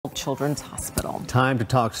Children's Hospital. Time to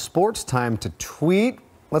talk sports, time to tweet.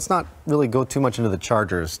 Let's not really go too much into the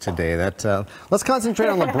Chargers today. Let's concentrate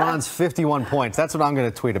on LeBron's 51 points. That's what I'm going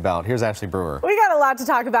to tweet about. Here's Ashley Brewer. We got a lot to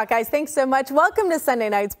talk about, guys. Thanks so much. Welcome to Sunday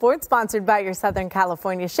Night Sports, sponsored by your Southern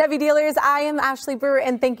California Chevy dealers. I am Ashley Brewer,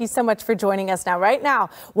 and thank you so much for joining us. Now, right now,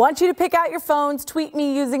 want you to pick out your phones, tweet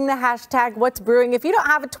me using the hashtag What's Brewing. If you don't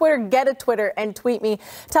have a Twitter, get a Twitter and tweet me.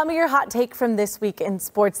 Tell me your hot take from this week in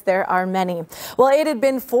sports. There are many. Well, it had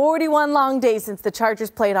been 41 long days since the Chargers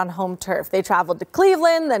played on home turf. They traveled to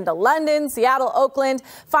Cleveland, then to London, Seattle, Oakland,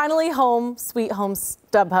 finally home, sweet home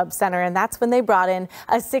StubHub Center, and that's when they brought in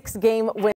a 6-game win.